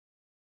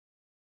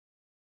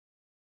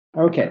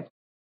Okay,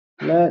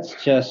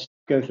 let's just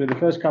go through the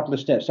first couple of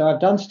steps. So I've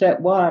done step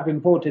one, I've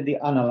imported the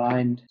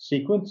unaligned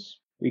sequence.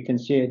 We can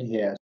see it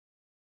here.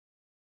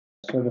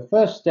 So the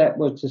first step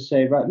was to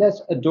say, right,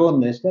 let's adorn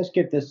this. Let's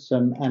give this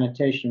some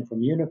annotation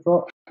from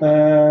Uniprot.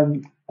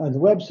 On the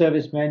web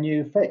service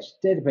menu, fetch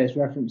database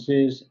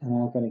references, and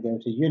I'm going to go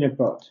to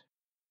Uniprot.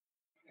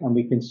 And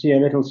we can see a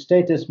little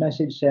status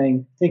message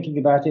saying, thinking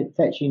about it,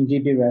 fetching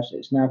DBRefs,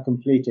 it's now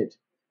completed.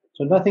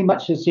 So nothing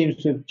much seems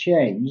to have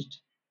changed,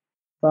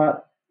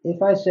 but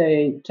if I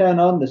say turn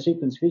on the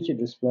sequence feature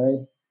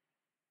display,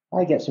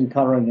 I get some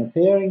coloring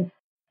appearing.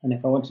 And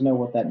if I want to know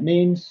what that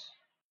means,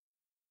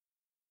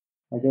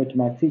 I go to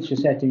my feature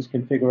settings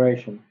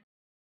configuration.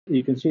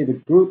 You can see the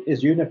group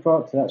is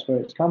Uniprot, so that's where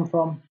it's come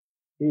from.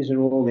 These are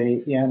all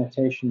the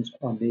annotations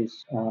on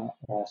these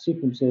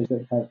sequences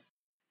that have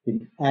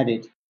been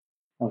added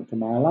onto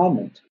my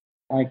alignment.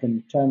 I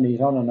can turn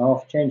these on and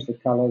off, change the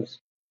colors,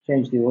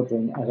 change the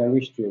ordering as I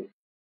wish to.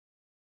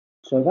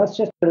 So that's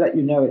just to let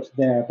you know it's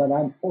there, but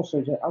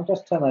I'll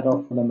just turn that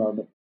off for the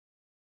moment.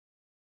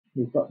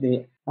 We've got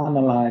the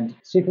unaligned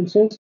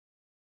sequences.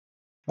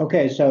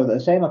 Okay, so the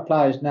same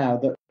applies now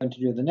that I'm going to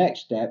do the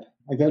next step.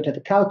 I go to the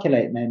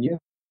calculate menu,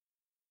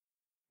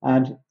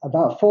 and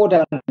about 4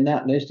 down in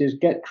that list is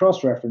get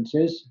cross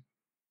references.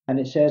 And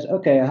it says,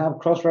 okay, I have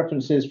cross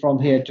references from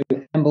here to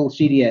Emble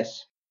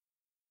CDS.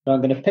 So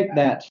I'm going to pick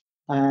that,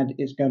 and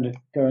it's going to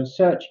go and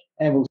search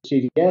Emble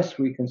CDS.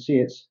 We can see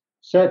it's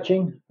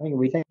searching. I think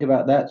we think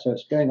about that. So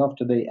it's going off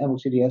to the Emble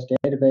CDS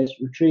database,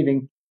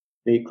 retrieving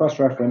the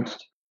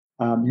cross-referenced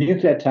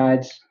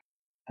nucleotides,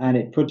 and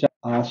it puts up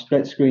our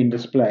split screen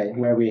display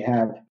where we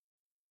have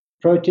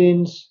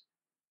proteins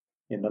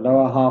in the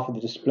lower half of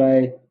the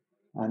display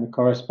and the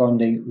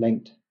corresponding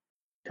linked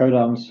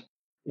codons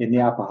in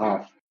the upper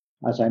half.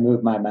 As I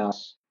move my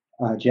mouse,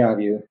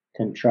 GeoView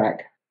can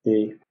track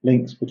the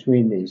links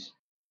between these.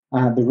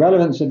 The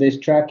relevance of this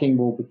tracking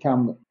will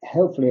become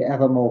hopefully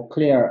ever more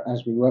clear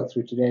as we work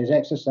through today's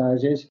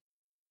exercises,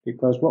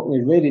 because what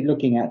we're really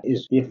looking at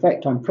is the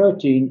effect on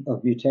protein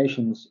of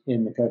mutations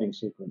in the coding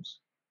sequence.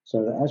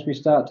 So that as we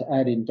start to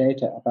add in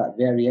data about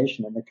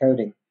variation in the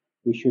coding,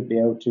 we should be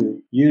able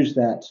to use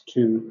that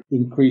to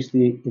increase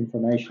the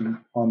information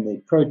on the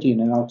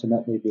protein and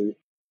ultimately the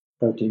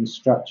protein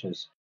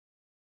structures.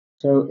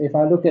 So if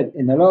I look at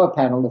in the lower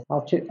panel,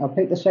 I'll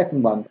pick the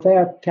second one.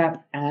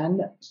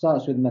 Cap-An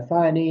starts with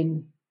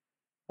methionine,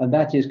 and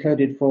that is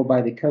coded for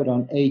by the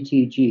codon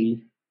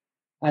ATG,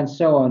 and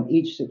so on.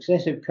 Each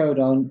successive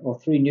codon or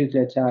 3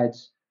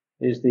 nucleotides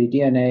is the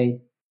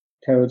DNA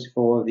codes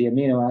for the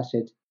amino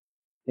acid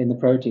in the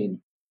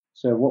protein.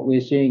 So what we're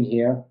seeing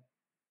here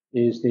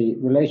is the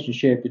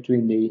relationship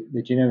between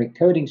the genomic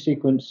coding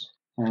sequence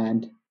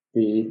and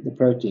the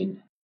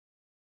protein.